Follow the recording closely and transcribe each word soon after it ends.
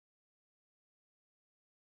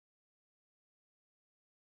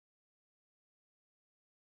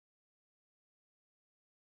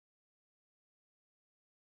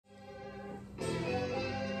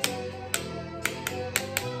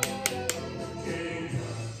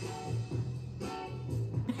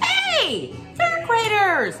Hey, third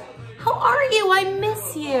graders! How are you? I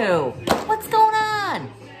miss you. What's going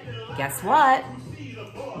on? Guess what?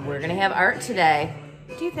 We're gonna have art today.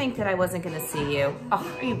 Do you think that I wasn't gonna see you?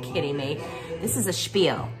 Oh, are you kidding me? This is a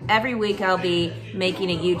spiel. Every week I'll be making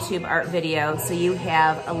a YouTube art video so you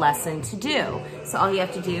have a lesson to do. So all you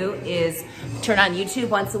have to do is turn on YouTube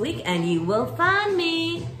once a week and you will find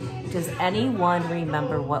me. Does anyone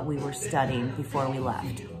remember what we were studying before we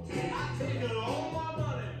left?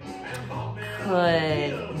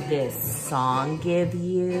 Could this song give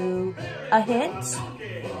you a hint?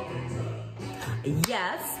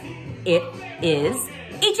 Yes, it is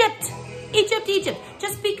Egypt. Egypt, Egypt.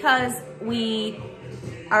 Just because we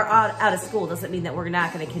are out of school doesn't mean that we're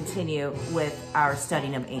not going to continue with our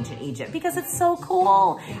studying of ancient Egypt, because it's so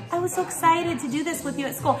cool. I was so excited to do this with you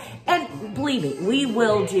at school. And believe me, we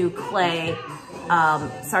will do clay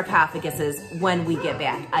sarcophaguses when we get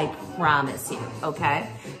back. I promise you, okay?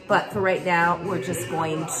 But for right now, we're just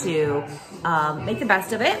going to make the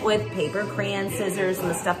best of it with paper, crayons, scissors, and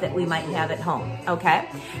the stuff that we might have at home, okay?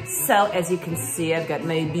 So as you can see, I've got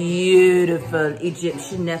my beautiful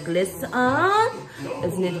Egyptian necklace on.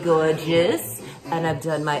 Isn't it gorgeous? And I've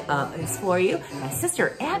done my eyes for you. My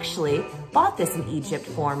sister actually bought this in Egypt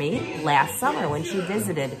for me last summer when she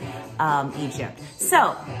visited Egypt.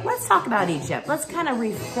 So let's talk about Egypt. Let's kind of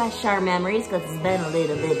refresh our memories because it's been a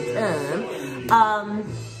little bit of time.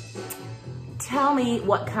 Tell me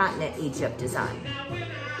what continent Egypt is on.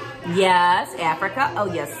 Yes, Africa.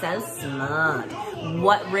 Oh, yes, so smart.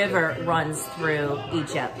 What river runs through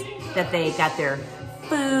Egypt that they got their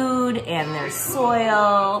food and their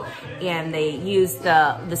soil, and they used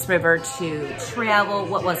this river to travel?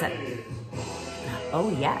 What was it? Oh,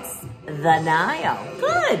 yes, the Nile.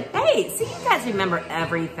 Good. Hey, see, you guys remember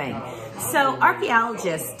everything. So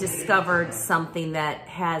archaeologists discovered something that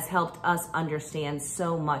has helped us understand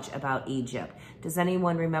so much about Egypt. Does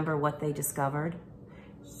anyone remember what they discovered?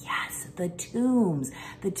 Yes, the tombs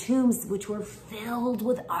which were filled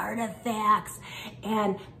with artifacts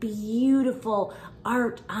and beautiful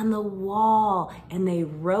art on the wall. And they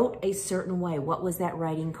wrote a certain way. What was that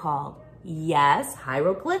writing called? Yes,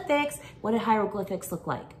 hieroglyphics. What did hieroglyphics look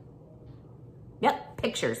like? Yep,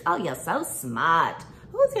 pictures. Oh, you're so smart.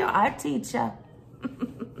 Who's your art teacher?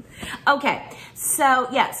 Okay, so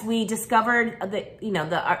yes, we discovered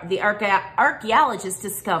the archaeologists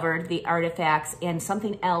discovered the artifacts and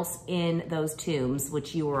something else in those tombs,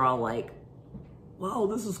 which you were all like, "Wow,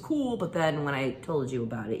 this is cool." But then when I told you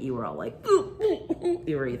about it, you were all like, you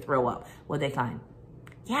were ready to throw up. What'd they find?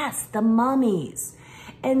 Yes, the mummies.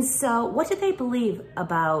 And so, what did they believe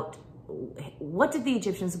about? What did the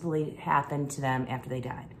Egyptians believe happened to them after they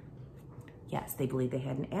died? Yes, they believed they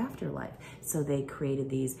had an afterlife. So they created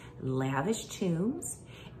these lavish tombs,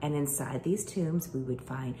 and inside these tombs we would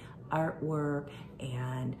find artwork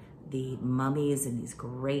and the mummies and these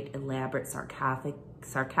great elaborate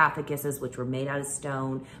sarcophaguses, which were made out of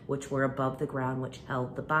stone, which were above the ground, which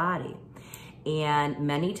held the body. And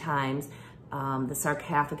many times the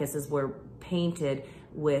sarcophaguses were painted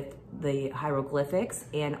with the hieroglyphics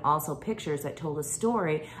and also pictures that told a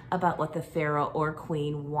story about what the pharaoh or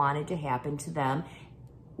queen wanted to happen to them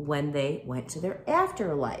when they went to their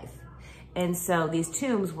afterlife. And so these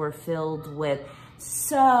tombs were filled with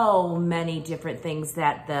so many different things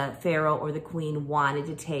that the pharaoh or the queen wanted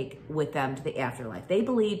to take with them to the afterlife. They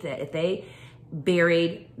believed that if they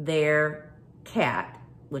buried their cat,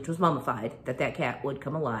 which was mummified, that cat would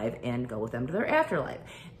come alive and go with them to their afterlife.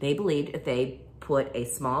 They believed if they put a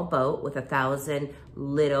small boat with 1,000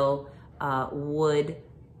 little wood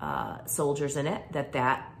soldiers in it,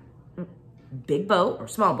 that big boat or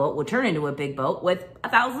small boat would turn into a big boat with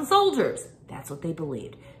 1,000 soldiers. That's what they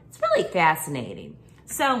believed. It's really fascinating.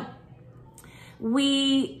 So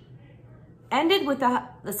we ended with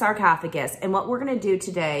the sarcophagus, and what we're gonna do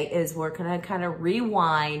today is we're gonna kind of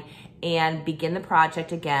rewind and begin the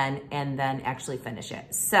project again and then actually finish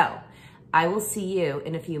it. So I will see you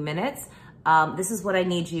in a few minutes. This is what I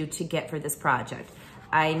need you to get for this project.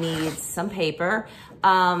 I need some paper.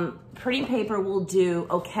 Pretty paper will do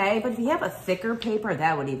okay, but if you have a thicker paper,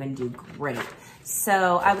 that would even do great.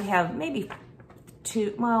 So I would have maybe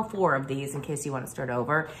 4 of these in case you want to start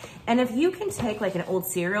over. And if you can take like an old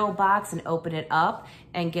cereal box and open it up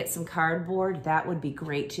and get some cardboard, that would be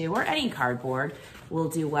great too, or any cardboard will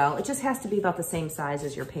do well. It just has to be about the same size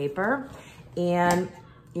as your paper. And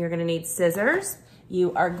you're gonna need scissors.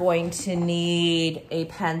 You are going to need a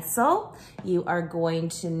pencil. You are going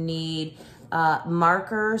to need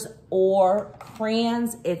markers or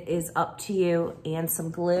crayons. It is up to you, and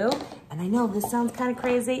some glue. And I know this sounds kind of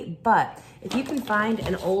crazy, but if you can find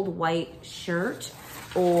an old white shirt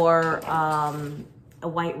or a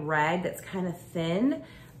white rag that's kind of thin,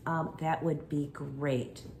 that would be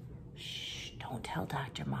great. Shh, don't tell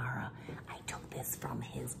Dr. Mara. I took this from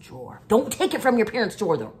his drawer. Don't take it from your parents'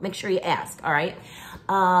 drawer though. Make sure you ask, all right?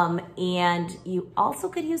 And you also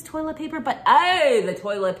could use toilet paper, but hey, the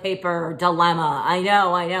toilet paper dilemma. I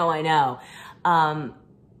know.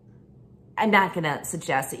 I'm not gonna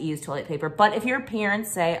suggest that you use toilet paper, but if your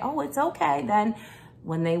parents say, oh, it's okay, then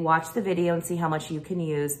when they watch the video and see how much you can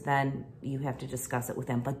use, then you have to discuss it with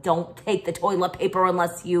them. But don't take the toilet paper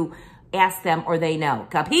unless you ask them or they know.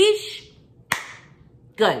 Capiche?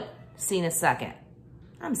 Good. See you in a second.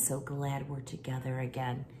 I'm so glad we're together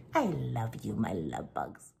again. I love you, my love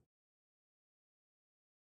bugs.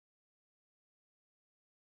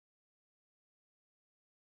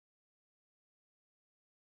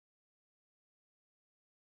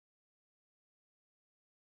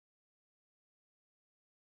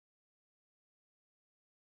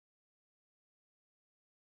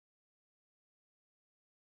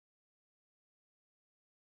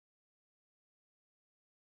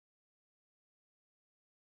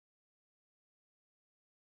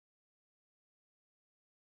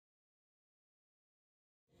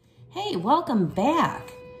 Hey, welcome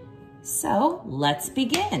back. So let's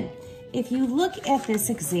begin. If you look at this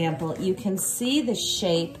example, you can see the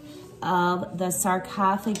shape of the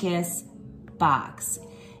sarcophagus box.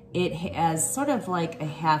 It has sort of like a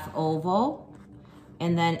half oval,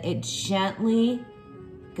 and then it gently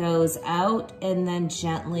goes out and then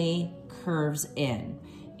gently curves in.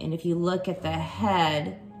 And if you look at the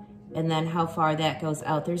head and then how far that goes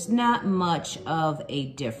out, there's not much of a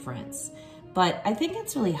difference. But I think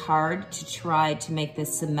it's really hard to try to make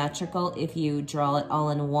this symmetrical if you draw it all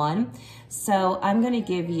in one. So I'm gonna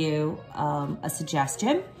give you a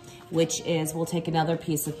suggestion, which is we'll take another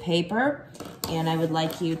piece of paper, and I would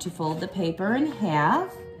like you to fold the paper in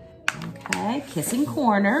half. Okay, kissing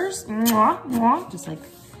corners, mwah, mwah, just like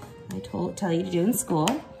I tell you to do in school.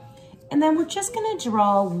 And then we're just gonna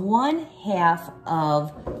draw 1/2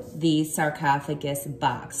 of the sarcophagus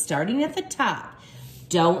box, starting at the top.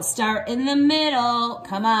 Don't start in the middle.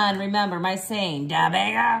 Come on, remember my saying, da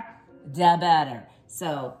bigger, da better.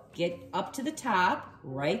 So get up to the top,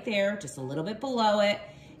 right there, just a little bit below it.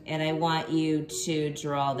 And I want you to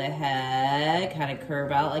draw the head, kind of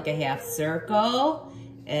curve out like a half circle,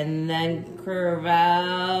 and then curve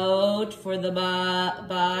out for the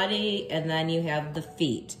body, and then you have the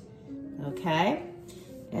feet, okay?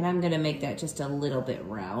 And I'm gonna make that just a little bit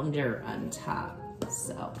rounder on top.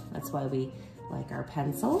 So that's why we like our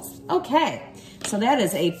pencils. Okay, so that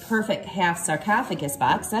is a perfect half sarcophagus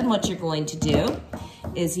box. Then what you're going to do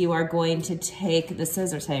is you are going to take the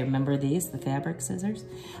scissors. Hey, remember these, the fabric scissors?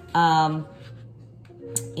 And,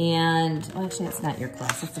 well, actually that's not your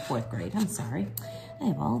class, it's the 4th grade, I'm sorry. I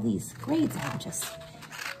have all these grades, I just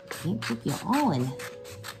can't keep you all in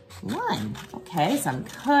one. Okay, so I'm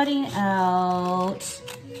cutting out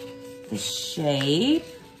the shape,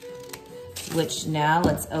 which now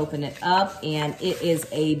let's open it up, and it is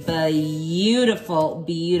a beautiful,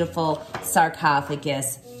 beautiful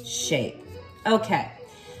sarcophagus shape. Okay,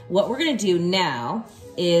 what we're gonna do now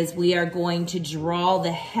is we are going to draw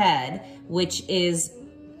the head, which is,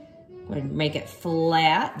 we're gonna make it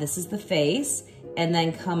flat. This is the face, and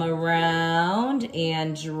then come around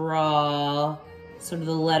and draw sort of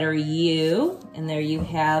the letter U, and there you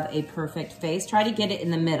have a perfect face. Try to get it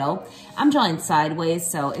in the middle. I'm drawing sideways,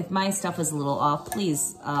 so if my stuff is a little off,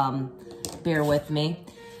 please bear with me.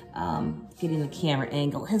 Getting the camera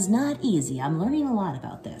angle is not easy. I'm learning a lot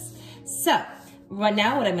about this. So right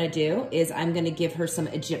now what I'm gonna do is I'm gonna give her some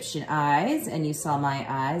Egyptian eyes, and you saw my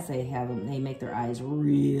eyes. They make their eyes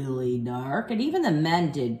really dark, and even the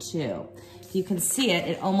men did too. If you can see it,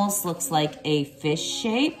 it almost looks like a fish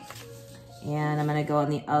shape. And I'm gonna go on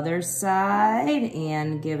the other side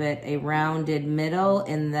and give it a rounded middle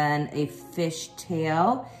and then a fish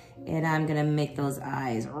tail. And I'm gonna make those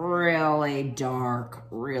eyes really dark,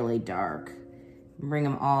 really dark. Bring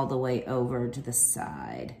them all the way over to the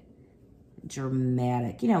side.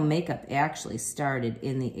 Dramatic. You know, makeup actually started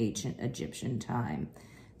in the ancient Egyptian time.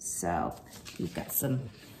 So you've got some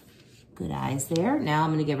good eyes there. Now I'm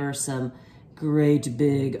gonna give her some great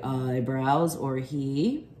big eyebrows, or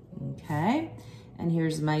he. Okay, and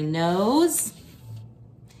here's my nose.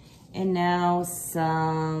 And now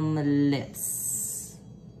some lips.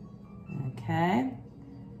 Okay,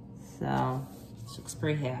 so she looks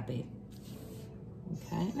pretty happy.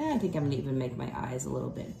 Okay, and I think I'm gonna even make my eyes a little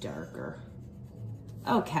bit darker.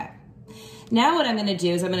 Okay, now what I'm gonna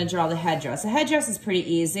do is I'm gonna draw the headdress. The headdress is pretty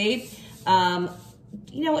easy.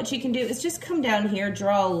 You know what you can do is just come down here,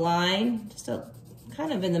 draw a line, just a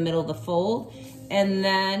kind of in the middle of the fold, and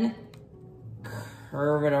then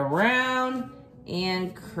curve it around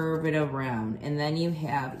and curve it around. And then you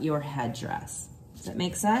have your headdress. Does that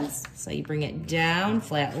make sense? So you bring it down,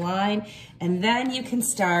 flat line, and then you can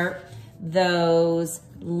start those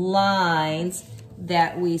lines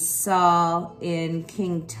that we saw in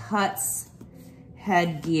King Tut's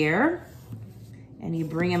headgear. And you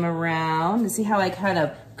bring them around. You see how I kind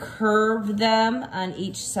of curve them on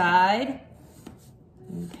each side?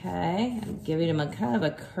 Okay, I'm giving them a kind of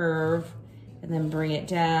a curve and then bring it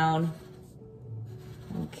down.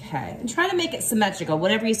 Okay, and try to make it symmetrical.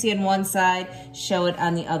 Whatever you see on one side, show it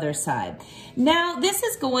on the other side. Now, this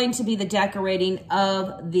is going to be the decorating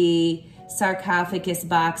of the sarcophagus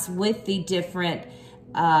box with the different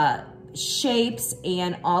shapes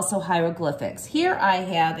and also hieroglyphics. Here I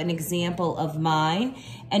have an example of mine,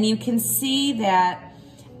 and you can see that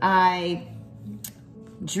I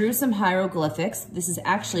drew some hieroglyphics. This is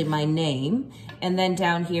actually my name, and then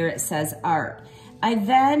down here it says art. I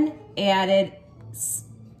then added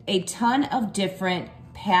a ton of different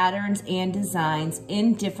patterns and designs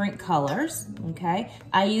in different colors, okay?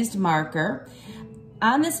 I used marker.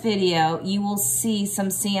 On this video, you will see some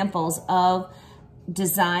samples of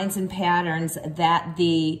designs and patterns that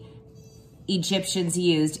the Egyptians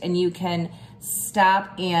used, and you can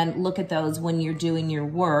stop and look at those when you're doing your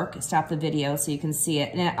work. Stop the video so you can see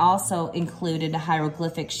it. And it also included a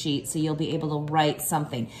hieroglyphic sheet, so you'll be able to write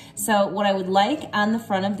something. So what I would like on the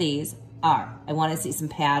front of these are, I want to see some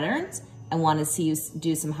patterns. I want to see you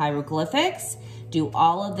do some hieroglyphics. Do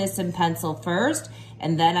all of this in pencil first,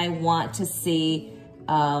 and then I want to see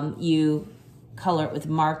you color it with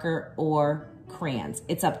marker or crayons.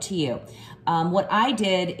 It's up to you. What I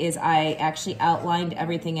did is I actually outlined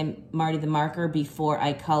everything in Marty the marker before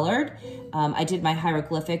I colored. I did my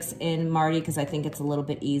hieroglyphics in Marty because I think it's a little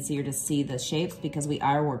bit easier to see the shapes because we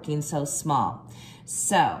are working so small.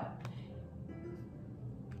 So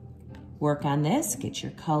work on this, get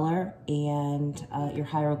your color and your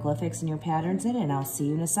hieroglyphics and your patterns in, and I'll see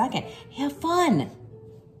you in a second. Have fun.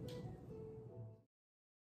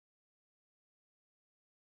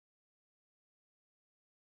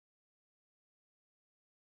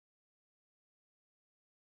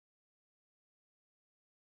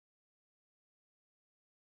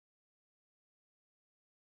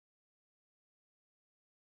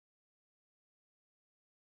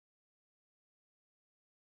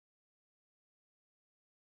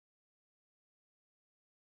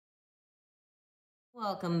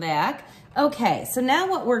 Welcome back. Okay, so now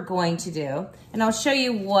what we're going to do, and I'll show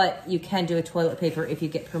you what you can do with toilet paper if you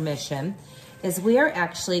get permission, is we are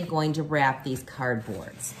actually going to wrap these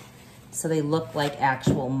cardboards so they look like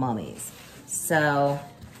actual mummies. So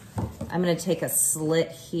I'm going to take a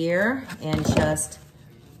slit here and just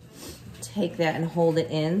take that and hold it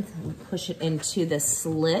in, and push it into the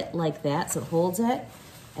slit like that so it holds it.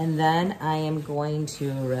 And then I am going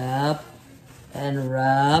to wrap and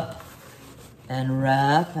wrap and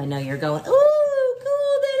wrap. I know you're going, ooh,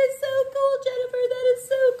 cool, that is so cool, Jennifer, that is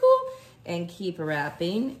so cool. And keep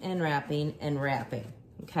wrapping and wrapping and wrapping,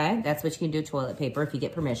 okay? That's what you can do with toilet paper if you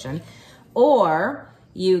get permission. Or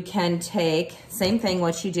you can take, same thing,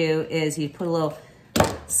 what you do is you put a little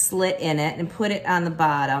slit in it and put it on the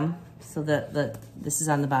bottom, so this is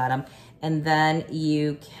on the bottom, and then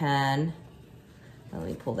you can, let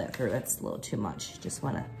me pull that through, that's a little too much. Just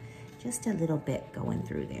wanna, just a little bit going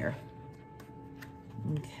through there.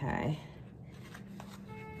 Okay.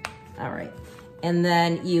 All right. And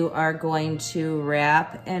then you are going to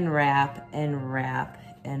wrap and wrap and wrap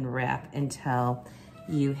and wrap until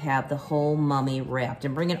you have the whole mummy wrapped,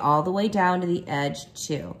 and bring it all the way down to the edge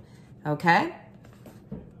too. Okay?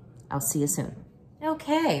 I'll see you soon.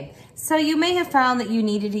 Okay. So you may have found that you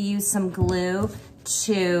needed to use some glue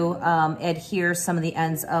to adhere some of the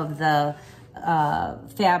ends of the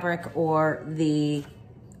fabric or the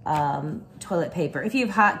toilet paper. If you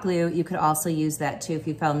have hot glue, you could also use that too if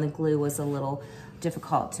you found the glue was a little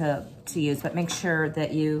difficult to use, but make sure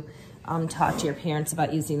that you talk to your parents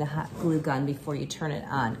about using the hot glue gun before you turn it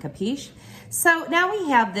on, capiche? So now we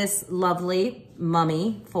have this lovely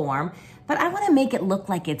mummy form, but I want to make it look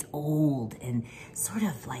like it's old and sort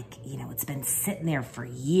of like, you know, it's been sitting there for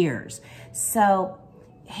years. So,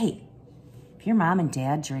 hey, if your mom and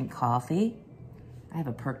dad drink coffee, I have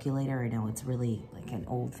a percolator. I know it's really like an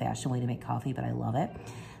old-fashioned way to make coffee, but I love it.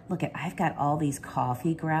 Look at, I've got all these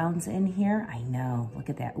coffee grounds in here. I know, look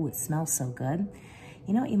at that. Ooh, it smells so good.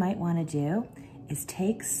 You know what you might want to do is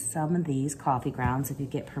take some of these coffee grounds, if you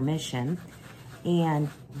get permission, and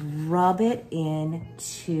rub it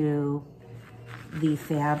into the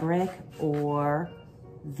fabric or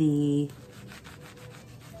the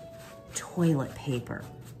toilet paper.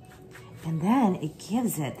 And then it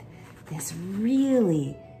gives it this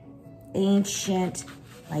really ancient,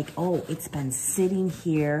 like, oh, it's been sitting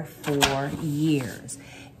here for years.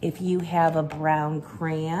 If you have a brown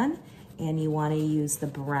crayon and you want to use the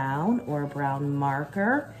brown or a brown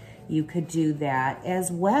marker, you could do that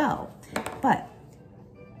as well. But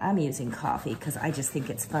I'm using coffee because I just think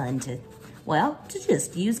it's fun to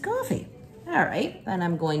just use coffee. All right, then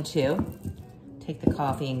I'm going to take the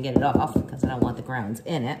coffee and get it off because I don't want the grounds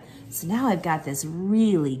in it. So now I've got this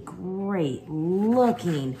really great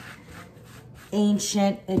looking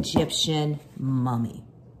ancient Egyptian mummy.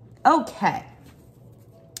 Okay,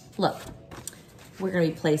 look, we're gonna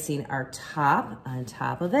be placing our top on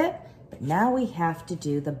top of it, but now we have to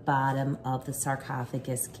do the bottom of the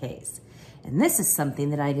sarcophagus case. And this is something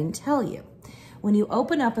that I didn't tell you. When you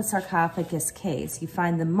open up a sarcophagus case, you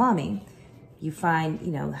find the mummy, you find,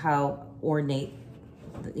 you know, how ornate,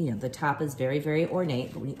 you know, the top is very, very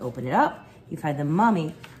ornate, but when you open it up, you find the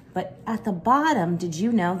mummy. But at the bottom, did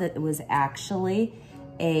you know that it was actually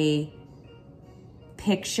a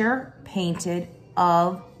picture painted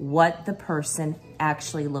of what the person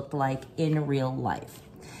actually looked like in real life?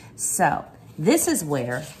 So this is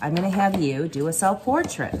where I'm gonna have you do a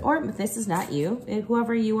self-portrait, or if this is not you,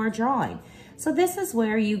 whoever you are drawing. So this is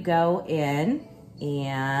where you go in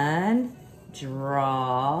and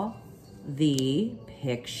draw the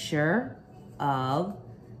picture of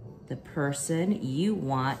the person you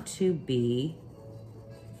want to be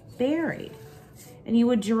buried. And you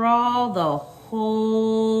would draw the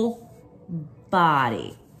whole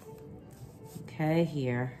body. Okay,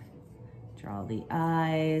 here, draw the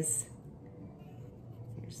eyes.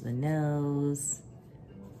 Here's the nose.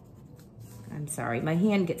 I'm sorry, my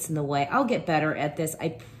hand gets in the way. I'll get better at this,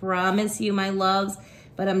 I promise you, my loves,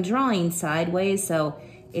 but I'm drawing sideways, so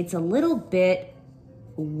it's a little bit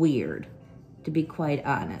weird, to be quite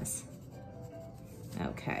honest.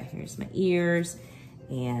 Okay, here's my ears,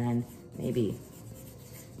 and maybe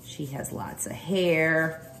she has lots of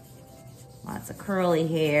hair, lots of curly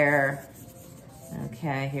hair.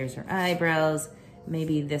 Okay, here's her eyebrows.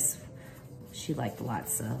 Maybe this, she liked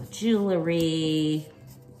lots of jewelry.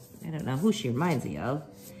 I don't know who she reminds me of.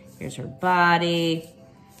 Here's her body,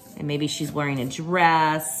 and maybe she's wearing a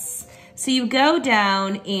dress. So you go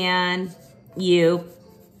down and you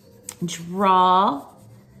draw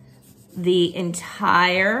the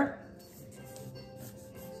entire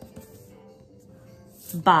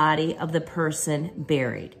body of the person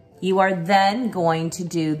buried. You are then going to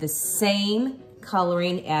do the same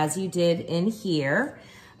coloring as you did in here.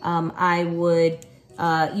 You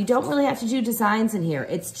don't really have to do designs in here.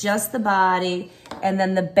 It's just the body, and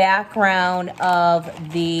then the background of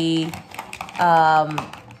the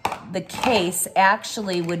case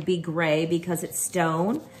actually would be gray because it's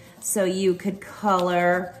stone. So you could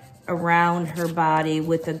color around her body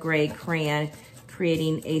with a gray crayon,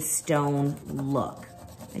 creating a stone look.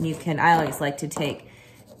 And you can, I always like to take,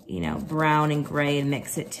 you know, brown and gray and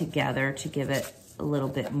mix it together to give it a little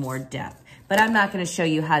bit more depth. But I'm not going to show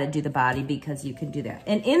you how to do the body because you can do that.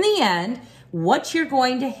 And in the end, what you're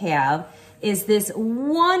going to have is this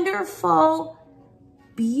wonderful,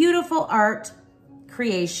 beautiful art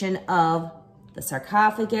creation of the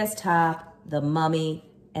sarcophagus top, the mummy,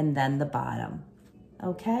 and then the bottom.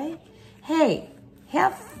 Okay? Hey,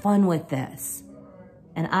 have fun with this.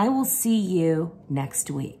 And I will see you next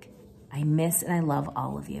week. I miss and I love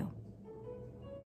all of you.